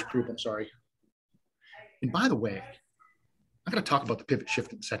Pivot Shift group. I'm sorry. And by the way, I'm going to talk about the Pivot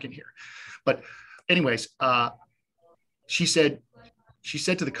Shift in a second here. But anyways, she said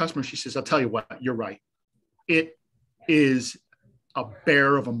to the customer, she says, I'll tell you what, you're right. It is a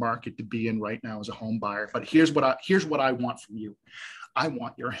bear of a market to be in right now as a home buyer. But here's what I want from you. I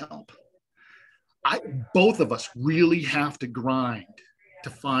want your help. Both of us really have to grind to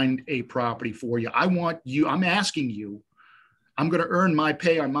find a property for you. I'm asking you, I'm going to earn my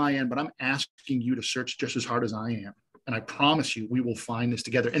pay on my end, but I'm asking you to search just as hard as I am. And I promise you, we will find this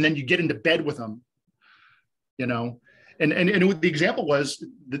together. And then you get into bed with them, you know, and the example was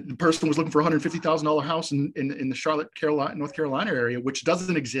the person was looking for a $150,000 house in the Charlotte, North Carolina area, which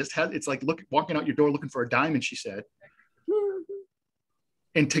doesn't exist. It's like walking out your door looking for a diamond, she said.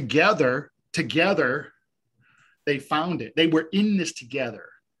 And together, they found it. They were in this together.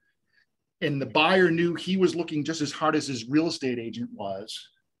 And the buyer knew he was looking just as hard as his real estate agent was.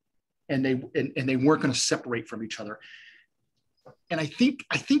 And they weren't going to separate from each other. And I think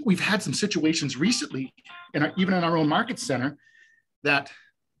we've had some situations recently, even in our own market center, that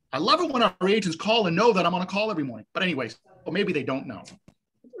I love it when our agents call and know that I'm on a call every morning. But anyways, or maybe they don't know.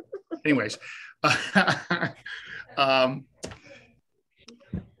 Anyways.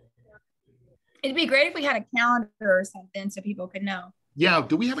 It'd be great if we had a calendar or something so people could know. Yeah.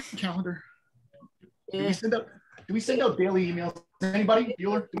 Do we have a calendar? Yeah. Do we send out daily emails? Anybody?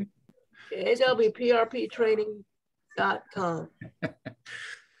 Bueller? HLBPRPtraining.com.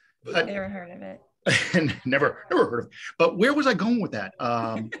 Never heard of it. Never heard of it. But where was I going with that?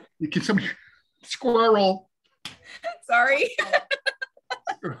 Can somebody squirrel? Sorry.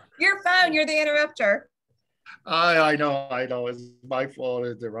 Your phone, you're the interrupter. I know. It's my fault.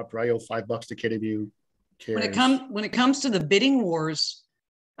 It's interrupter. I owe $5 to kid of you. When it comes to the bidding wars,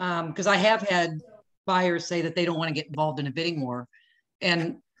 because I have had buyers say that they don't want to get involved in a bidding war.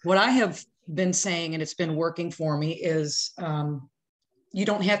 And what I have been saying, and it's been working for me, is you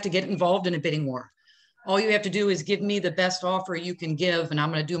don't have to get involved in a bidding war. All you have to do is give me the best offer you can give, and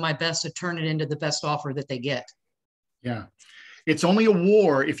I'm going to do my best to turn it into the best offer that they get. Yeah. It's only a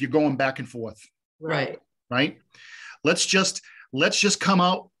war if you're going back and forth. Right. Right. Let's just come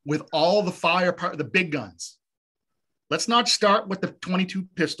out with all the firepower, the big guns. Let's not start with the 22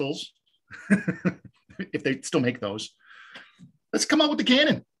 pistols, if they still make those. Let's come out with the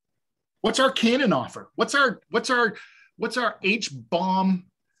cannon. What's our cannon offer? What's our H-bomb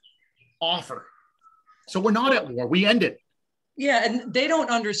offer? So we're not at war. We end it. Yeah, and they don't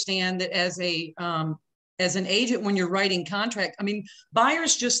understand that as an agent, when you're writing contract, I mean,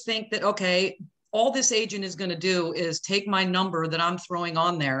 buyers just think that, okay, all this agent is going to do is take my number that I'm throwing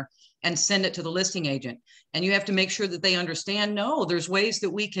on there and send it to the listing agent. And you have to make sure that they understand, no, there's ways that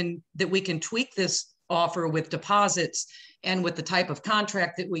we can tweak this offer with deposits and with the type of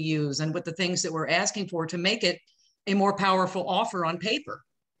contract that we use and with the things that we're asking for to make it a more powerful offer on paper.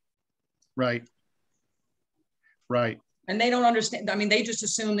 Right. Right. And they don't understand. I mean, they just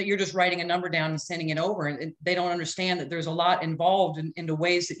assume that you're just writing a number down and sending it over. And they don't understand that there's a lot involved in the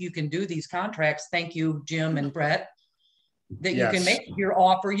ways that you can do these contracts. Thank you, Jim and Brett, that you can make your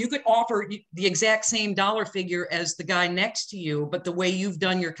offer. You could offer the exact same dollar figure as the guy next to you, but the way you've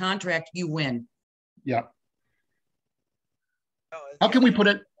done your contract, you win. Yeah. How can we put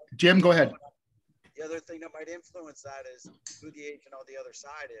it? Jim, go ahead. The other thing that might influence that is who the agent on the other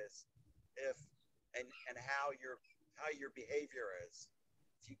side is, and how your behavior is.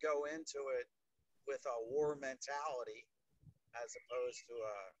 If you go into it with a war mentality as opposed to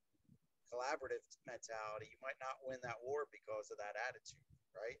a collaborative mentality, you might not win that war because of that attitude,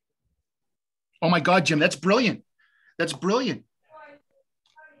 right? Oh my God, Jim, that's brilliant. That's brilliant.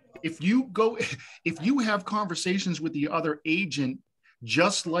 If you have conversations with the other agent,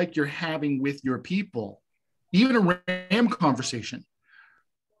 just like you're having with your people, even a RAM conversation,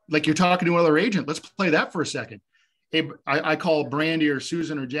 like you're talking to another agent, let's play that for a second. Hey, I call Brandy or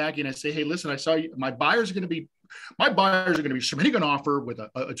Susan or Jackie and I say, hey, listen, I saw you, my buyers are going to be submitting an offer with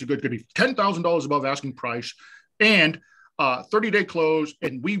it's going to be $10,000 above asking price and 30-day close.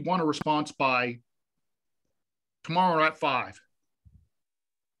 And we want a response by tomorrow at 5.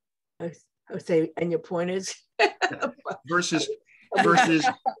 I would say, and your point is versus,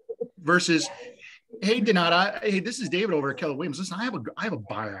 hey, Donata, hey, this is David over at Keller Williams. Listen, I have a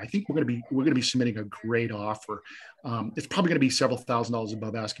buyer. I think we're going to be submitting a great offer. It's probably going to be several $1,000s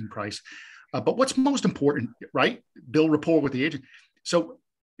above asking price. But what's most important, right? Build rapport with the agent. So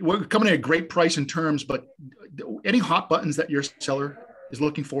we're coming at a great price in terms, but any hot buttons that your seller is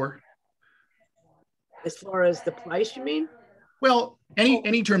looking for? As far as the price, you mean? Well,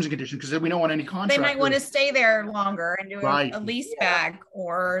 any terms and conditions, because we don't want any contract. They might want to stay there longer and do a lease back,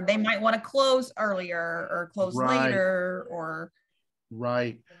 or they might want to close earlier or close later, or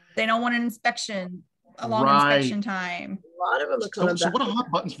they don't want an inspection, a long inspection time. A lot of them are coming so what are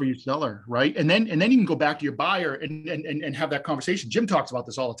hot buttons for your seller, right? And then you can go back to your buyer and have that conversation. Jim talks about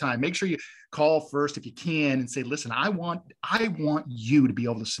this all the time. Make sure you call first if you can and say, listen, I want you to be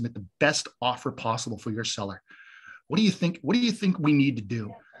able to submit the best offer possible for your seller. What do you think? What do you think we need to do?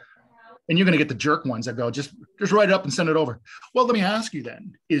 And you're going to get the jerk ones that go, just write it up and send it over. Well, let me ask you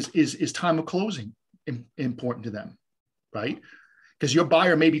then, is time of closing important to them, right? Because your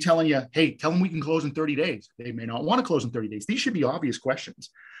buyer may be telling you, hey, tell them we can close in 30 days. They may not want to close in 30 days. These should be obvious questions.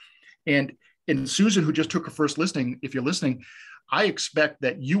 And Susan, who just took her first listing, if you're listening, I expect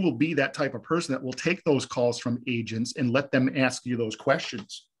that you will be that type of person that will take those calls from agents and let them ask you those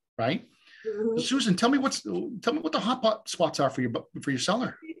questions, right? Mm-hmm. Susan, tell me what the hot spots are for your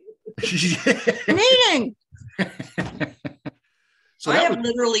seller. Meeting. So I have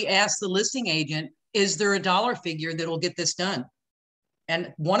literally asked the listing agent, is there a dollar figure that will get this done?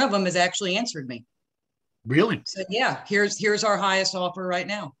 And one of them has actually answered me. Really? So yeah, here's our highest offer right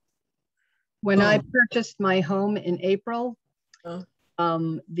now. When I purchased my home in April,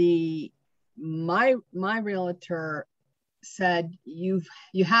 my realtor said, you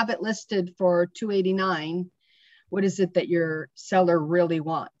have it listed for $289. What is it that your seller really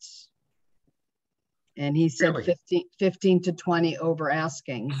wants? And he said, really? 15 to 20 over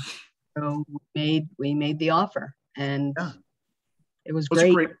asking. So we made the offer, and it was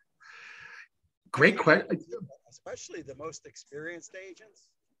great. Great question. Especially the most experienced agents,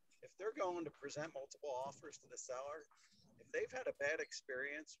 if they're going to present multiple offers to the seller, if they've had a bad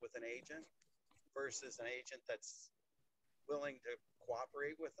experience with an agent versus an agent that's willing to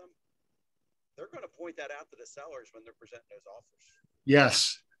cooperate with them, they're going to point that out to the sellers when they're presenting those offers.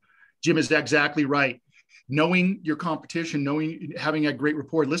 Yes, Jim is exactly right. Knowing your competition, having a great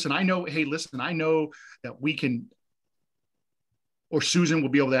rapport. Listen, I know that we can, or Susan will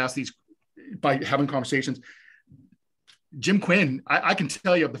be able to ask these by having conversations. Jim Quinn, I can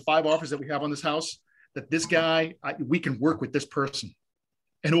tell you of the 5 offers that we have on this house, that this guy, we can work with this person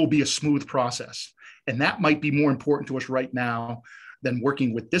and it will be a smooth process. And that might be more important to us right now than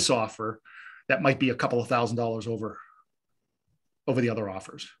working with this offer. That might be a couple of $1,000s over the other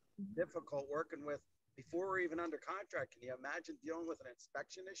offers. Difficult working with before we're even under contract. Can you imagine dealing with an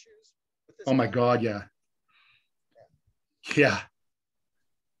inspection issues with this? Oh my God.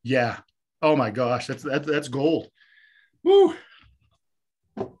 Yeah. Oh my gosh. That's gold. Woo.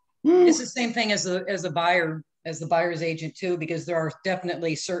 It's the same thing as the buyer's agent too, because there are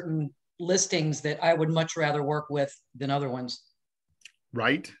definitely certain listings that I would much rather work with than other ones.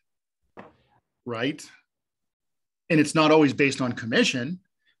 Right. And it's not always based on commission,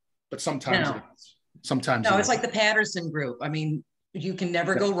 but sometimes it is. Sometimes no, it's like the Patterson Group. I mean, you can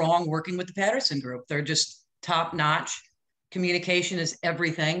never go wrong working with the Patterson Group. They're just top notch. Communication is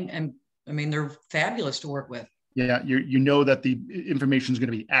everything. And I mean, they're fabulous to work with. Yeah, you know that the information is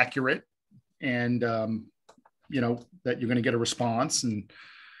going to be accurate, and you know that you're going to get a response, and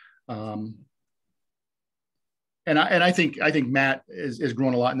I think Matt is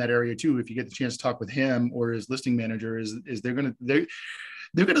growing a lot in that area too. If you get the chance to talk with him or his listing manager, is they're going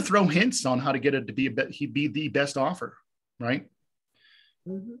to throw hints on how to get it to be the best offer, right?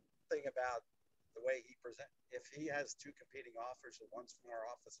 Mm-hmm. Thing about the way he presents, if he has 2 competing offers, and one's from our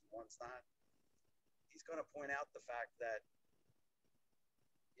office and one's not, he's going to point out the fact that,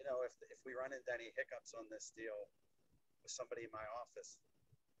 you know, if we run into any hiccups on this deal with somebody in my office,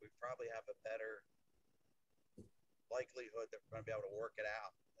 we probably have a better likelihood that we're going to be able to work it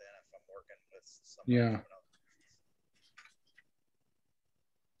out than if I'm working with somebody. Yeah.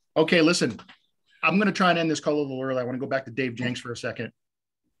 Okay, listen, I'm going to try and end this call a little early. I want to go back to Dave Jenks for a second.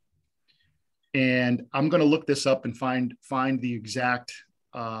 And I'm going to look this up and find the exact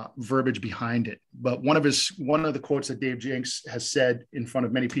verbiage behind it. But one of the quotes that Dave Jenks has said in front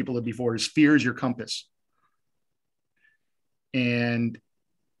of many people before is, "Fear is your compass." And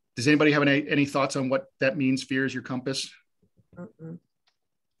does anybody have any thoughts on what that means? Fear is your compass. Mm-mm.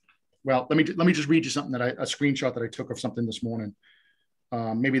 Well, let me just read you something a screenshot that I took of something this morning.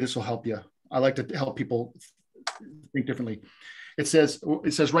 Maybe this will help you. I like to help people think differently. It says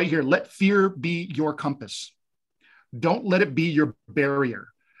right here, "Let fear be your compass. Don't let it be your barrier.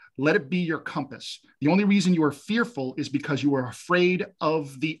 Let it be your compass. The only reason you are fearful is because you are afraid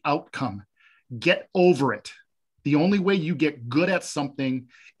of the outcome. Get over it. The only way you get good at something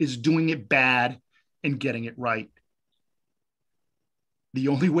is doing it bad and getting it right. The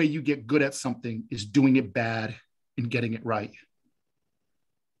only way you get good at something is doing it bad and getting it right."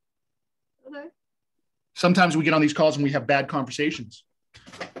 Okay. Sometimes we get on these calls and we have bad conversations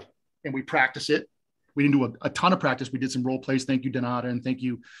and we practice it. We didn't do a ton of practice. We did some role plays. Thank you, Donata, and thank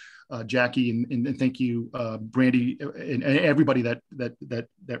you, Jackie, and thank you, Brandy, and everybody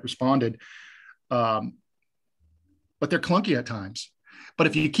that responded. But they're clunky at times. But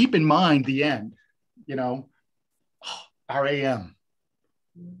if you keep in mind the end, you know, RAM,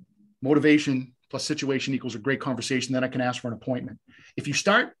 motivation plus situation equals a great conversation. Then I can ask for an appointment. If you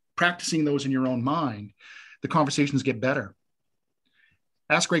start practicing those in your own mind, the conversations get better.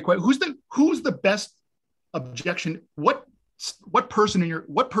 Ask great questions. Who's the best objection? What person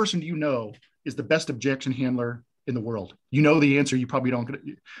do you know is the best objection handler in the world? You know the answer. You probably don't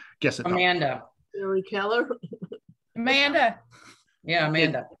guess it. Amanda. Billy Keller. Amanda. Yeah,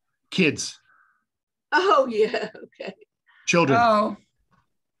 Amanda. Kids. Oh yeah. Okay. Children. Oh.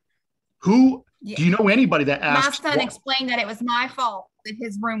 Who Yeah. do you know anybody that asks? My son explained that it was my fault that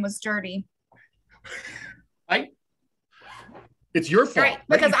his room was dirty. It's your fault. Right,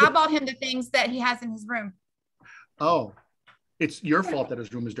 because I bought him the things that he has in his room. Oh, it's your fault that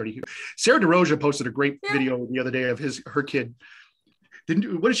his room is dirty. Sarah DeRosa posted a great video the other day of her kid.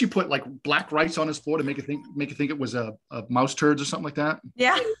 What did she put, like black rice on his floor to make it think it was a mouse turds or something like that?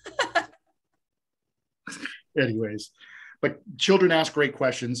 Yeah. Anyways, but children ask great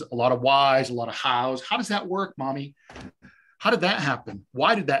questions, a lot of whys, a lot of hows. How does that work, mommy? How did that happen?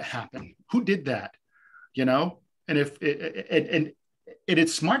 Why did that happen? Who did that? You know, and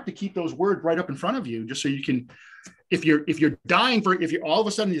it's smart to keep those words right up in front of you, just so you can, if you're all of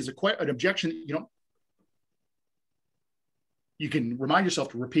a sudden there's an objection, you know, you can remind yourself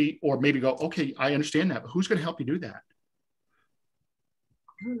to repeat, or maybe go, okay, I understand that, but who's going to help you do that?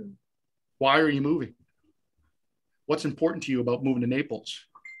 Why are you moving? What's important to you about moving to Naples?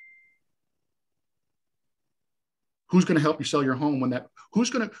 Who's going to help you sell your home who's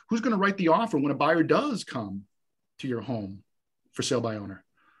going to write the offer when a buyer does come to your home for sale by owner?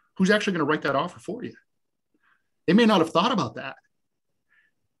 Who's actually going to write that offer for you? They may not have thought about that.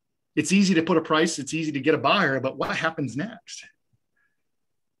 It's easy to put a price. It's easy to get a buyer, but what happens next?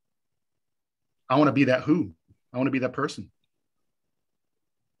 I want to be that who. I want to be that person.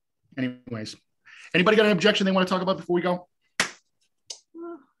 Anyways, anybody got an objection they want to talk about before we go?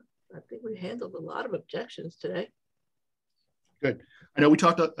 Well, I think we handled a lot of objections today. Good. I know we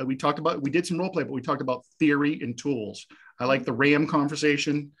did some role play, but we talked about theory and tools. I like the RAM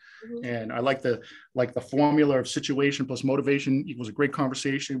conversation, and I like the formula of situation plus motivation equals a great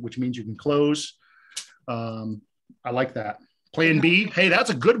conversation, which means you can close. I like that. Plan B. Hey, that's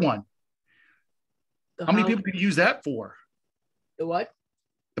a good one. How many people can you use that for? The what?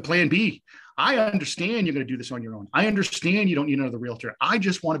 The plan B. I understand you're going to do this on your own. I understand you don't need another realtor. I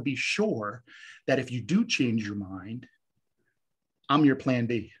just want to be sure that if you do change your mind, I'm your plan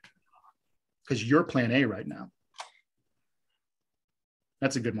B, because you're plan A right now.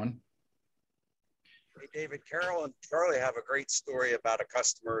 That's a good one. Hey, David, Carol and Charlie have a great story about a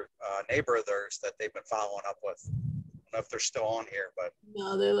customer, neighbor of theirs that they've been following up with. I don't know if they're still on here, but.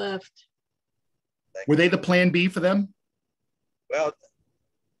 No, they left. Were they the plan B for them? Well,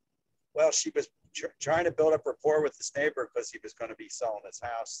 she was trying to build up rapport with this neighbor because he was going to be selling his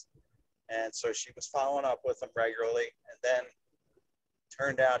house. And so she was following up with him regularly. And then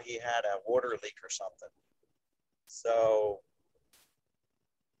turned out he had a water leak or something. So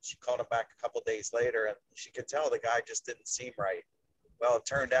she called him back a couple of days later, and she could tell the guy just didn't seem right. Well, it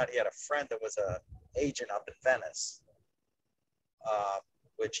turned out he had a friend that was an agent up in Venice,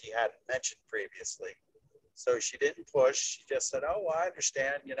 which he hadn't mentioned previously. So she didn't push. She just said, oh, well, I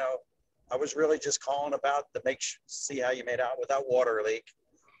understand. You know, I was really just calling about to see how you made out with that water leak,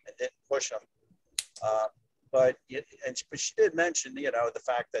 and didn't push him. But she did mention, you know, the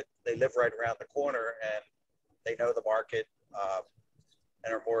fact that they live right around the corner and they know the market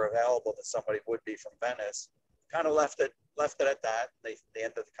and are more available than somebody would be from Venice. Kind of left it at that. They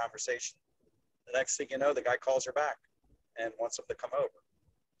ended the conversation. The next thing you know, the guy calls her back and wants them to come over.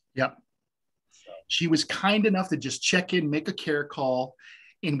 Yep. So. She was kind enough to just check in, make a care call,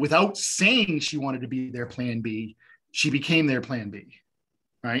 and without saying she wanted to be their plan B, she became their plan B,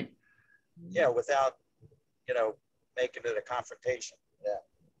 right? Yeah, without, you know, making it a confrontation. Yeah.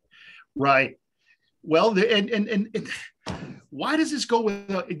 Right. Well, and why does this go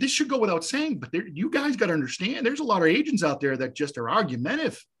without? This should go without saying, but you guys got to understand. There's a lot of agents out there that just are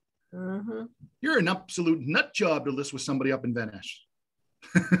argumentative. Mm-hmm. You're an absolute nut job to list with somebody up in Venice.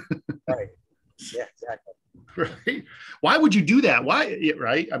 Right. Yeah, exactly. Right. Why would you do that? Why?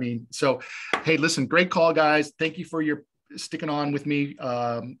 Right. I mean, so, hey, listen, great call, guys. Thank you for your sticking on with me.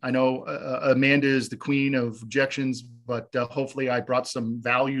 I know Amanda is the queen of objections, but hopefully I brought some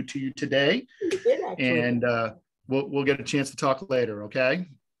value to you today. You did, actually. And we'll get a chance to talk later. Okay.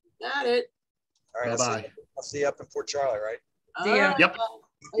 Got it. All right. Bye-bye. I'll see you up in Port Charlie, right? See ya. Yep.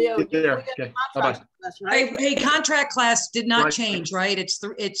 Yeah, Get there. Okay. Bye-bye. Right? Hey, contract class did not Right. change, right? It's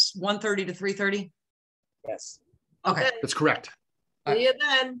 1:30 to 3:30. Yes. Okay. That's correct. See you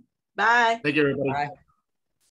then. Bye. Thank you, everybody. Bye.